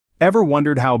Ever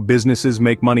wondered how businesses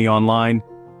make money online?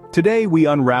 Today we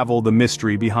unravel the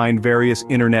mystery behind various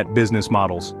internet business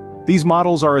models. These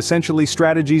models are essentially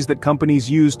strategies that companies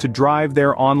use to drive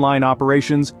their online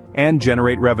operations and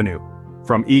generate revenue.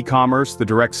 From e-commerce, the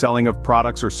direct selling of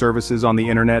products or services on the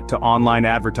internet, to online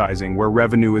advertising, where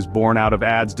revenue is born out of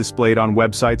ads displayed on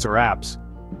websites or apps.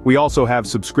 We also have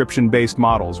subscription-based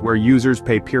models where users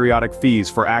pay periodic fees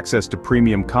for access to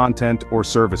premium content or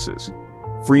services.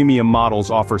 Freemium models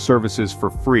offer services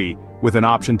for free, with an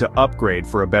option to upgrade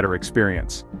for a better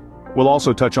experience. We'll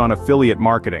also touch on affiliate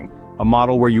marketing, a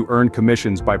model where you earn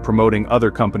commissions by promoting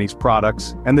other companies'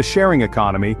 products, and the sharing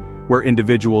economy, where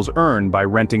individuals earn by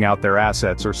renting out their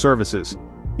assets or services.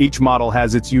 Each model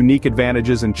has its unique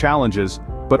advantages and challenges,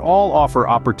 but all offer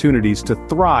opportunities to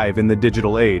thrive in the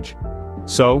digital age.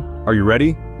 So, are you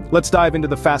ready? Let's dive into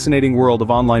the fascinating world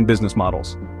of online business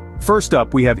models. First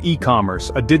up, we have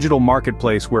e-commerce, a digital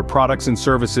marketplace where products and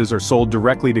services are sold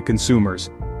directly to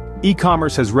consumers.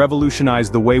 E-commerce has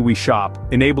revolutionized the way we shop,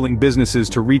 enabling businesses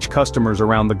to reach customers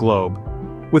around the globe.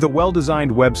 With a well-designed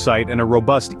website and a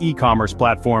robust e-commerce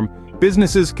platform,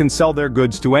 businesses can sell their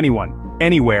goods to anyone,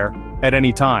 anywhere, at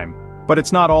any time. But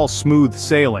it's not all smooth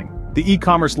sailing. The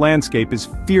e-commerce landscape is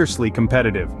fiercely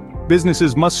competitive.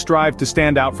 Businesses must strive to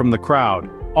stand out from the crowd,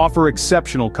 offer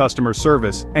exceptional customer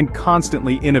service, and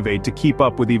constantly innovate to keep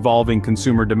up with evolving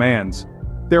consumer demands.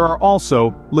 There are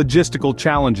also logistical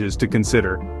challenges to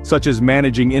consider, such as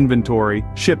managing inventory,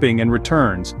 shipping, and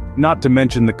returns, not to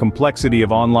mention the complexity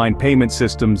of online payment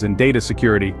systems and data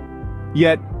security.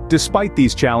 Yet, despite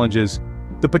these challenges,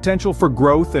 the potential for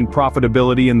growth and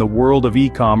profitability in the world of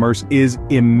e-commerce is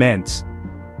immense.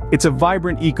 It's a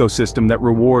vibrant ecosystem that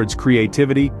rewards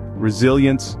creativity,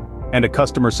 resilience, and a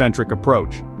customer-centric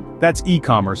approach. That's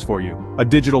e-commerce for you, a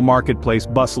digital marketplace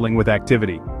bustling with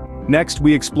activity. Next,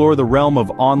 we explore the realm of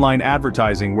online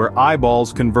advertising, where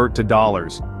eyeballs convert to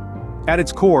dollars. At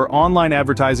its core, online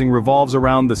advertising revolves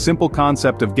around the simple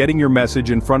concept of getting your message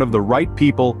in front of the right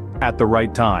people at the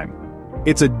right time.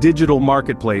 It's a digital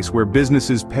marketplace where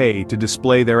businesses pay to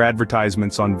display their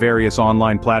advertisements on various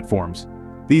online platforms.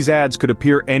 These ads could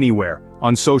appear anywhere,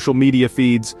 on social media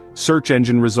feeds, search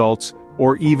engine results,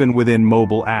 or even within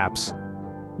mobile apps.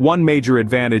 One major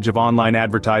advantage of online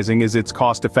advertising is its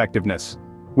cost-effectiveness.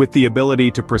 With the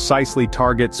ability to precisely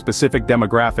target specific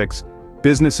demographics,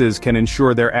 businesses can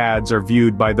ensure their ads are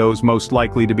viewed by those most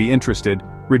likely to be interested,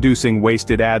 reducing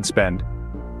wasted ad spend.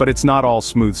 But it's not all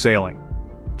smooth sailing.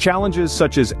 Challenges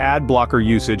such as ad blocker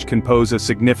usage can pose a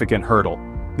significant hurdle.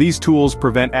 These tools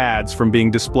prevent ads from being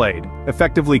displayed,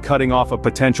 effectively cutting off a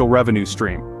potential revenue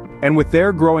stream. And with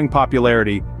their growing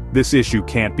popularity, this issue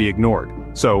can't be ignored,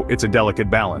 so it's a delicate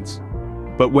balance.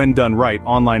 But when done right,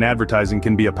 online advertising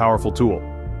can be a powerful tool.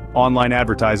 Online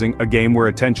advertising, a game where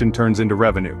attention turns into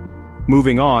revenue.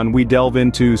 Moving on, we delve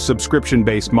into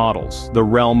subscription-based models, the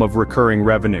realm of recurring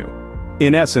revenue.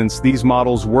 In essence, these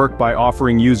models work by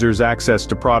offering users access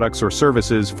to products or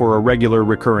services for a regular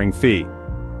recurring fee.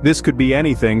 This could be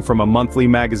anything from a monthly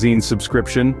magazine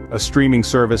subscription, a streaming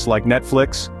service like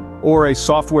Netflix, or a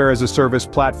software-as-a-service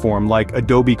platform like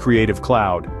Adobe Creative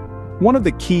Cloud. One of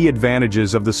the key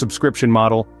advantages of the subscription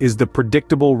model is the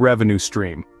predictable revenue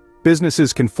stream.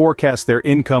 Businesses can forecast their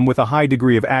income with a high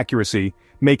degree of accuracy,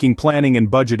 making planning and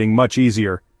budgeting much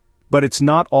easier. But it's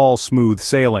not all smooth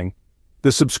sailing.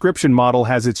 The subscription model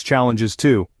has its challenges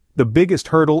too. The biggest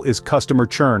hurdle is customer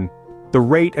churn, the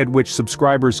rate at which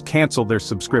subscribers cancel their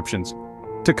subscriptions.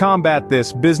 To combat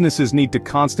this, businesses need to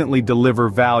constantly deliver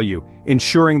value,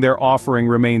 ensuring their offering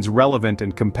remains relevant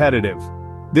and competitive.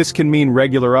 This can mean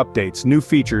regular updates, new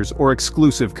features, or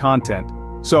exclusive content.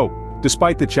 So,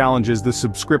 despite the challenges, the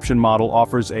subscription model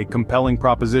offers a compelling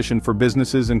proposition for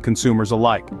businesses and consumers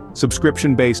alike.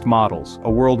 Subscription-based models, a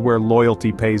world where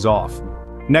loyalty pays off.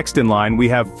 Next in line, we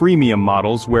have freemium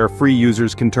models, where free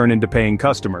users can turn into paying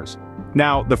customers.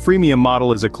 Now, the freemium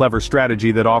model is a clever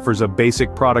strategy that offers a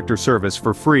basic product or service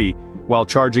for free, while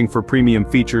charging for premium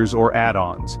features or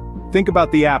add-ons. Think about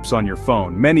the apps on your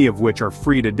phone, many of which are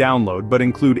free to download but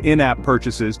include in-app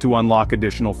purchases to unlock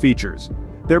additional features.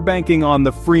 They're banking on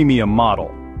the freemium model.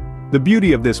 The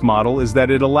beauty of this model is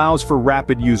that it allows for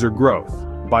rapid user growth.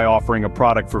 By offering a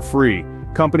product for free,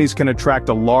 companies can attract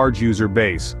a large user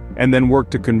base, and then work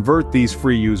to convert these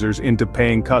free users into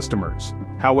paying customers.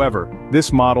 However,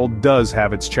 this model does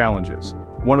have its challenges.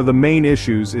 One of the main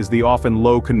issues is the often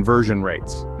low conversion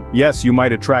rates. Yes, you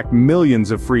might attract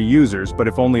millions of free users, but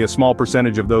if only a small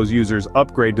percentage of those users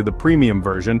upgrade to the premium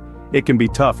version, it can be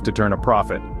tough to turn a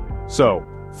profit. So,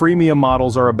 freemium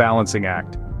models are a balancing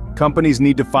act. Companies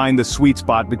need to find the sweet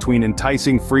spot between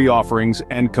enticing free offerings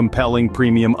and compelling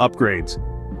premium upgrades.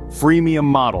 freemium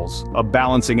models, a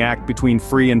balancing act between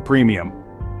free and premium.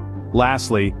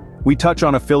 Lastly, we touch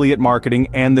on affiliate marketing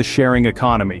and the sharing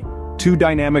economy, two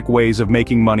dynamic ways of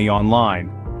making money online.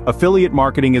 Affiliate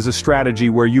marketing is a strategy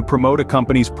where you promote a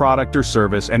company's product or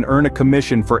service and earn a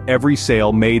commission for every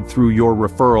sale made through your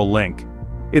referral link.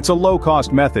 It's a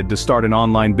low-cost method to start an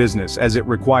online business as it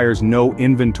requires no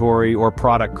inventory or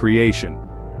product creation.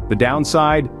 The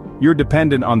downside? You're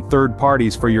dependent on third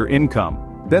parties for your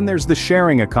income. Then there's the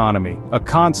sharing economy, a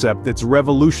concept that's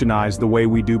revolutionized the way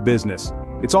we do business.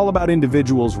 It's all about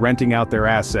individuals renting out their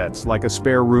assets, like a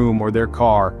spare room or their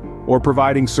car, or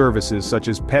providing services such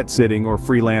as pet sitting or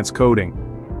freelance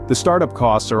coding. The startup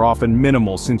costs are often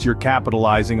minimal since you're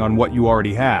capitalizing on what you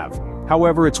already have.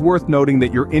 However, it's worth noting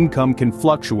that your income can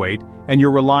fluctuate and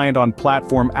you're reliant on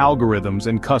platform algorithms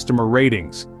and customer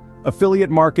ratings. Affiliate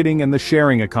marketing and the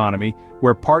sharing economy,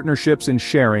 where partnerships and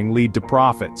sharing lead to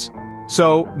profits.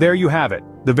 So, there you have it,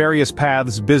 the various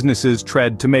paths businesses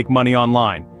tread to make money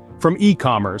online. From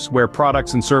e-commerce, where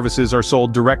products and services are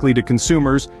sold directly to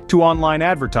consumers, to online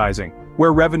advertising,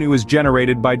 where revenue is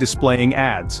generated by displaying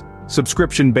ads.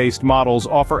 Subscription-based models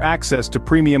offer access to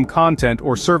premium content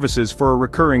or services for a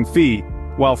recurring fee,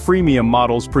 while freemium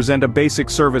models present a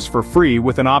basic service for free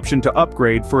with an option to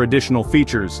upgrade for additional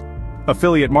features.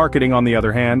 Affiliate marketing, on the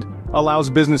other hand, allows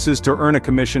businesses to earn a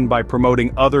commission by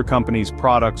promoting other companies'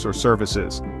 products or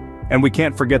services. And we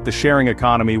can't forget the sharing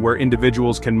economy, where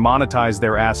individuals can monetize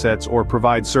their assets or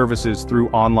provide services through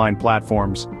online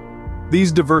platforms.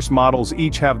 These diverse models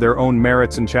each have their own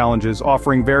merits and challenges,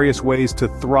 offering various ways to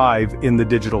thrive in the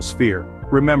digital sphere.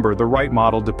 Remember, the right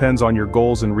model depends on your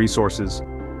goals and resources.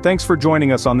 Thanks for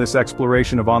joining us on this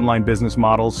exploration of online business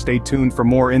models. Stay tuned for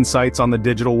more insights on the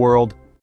digital world.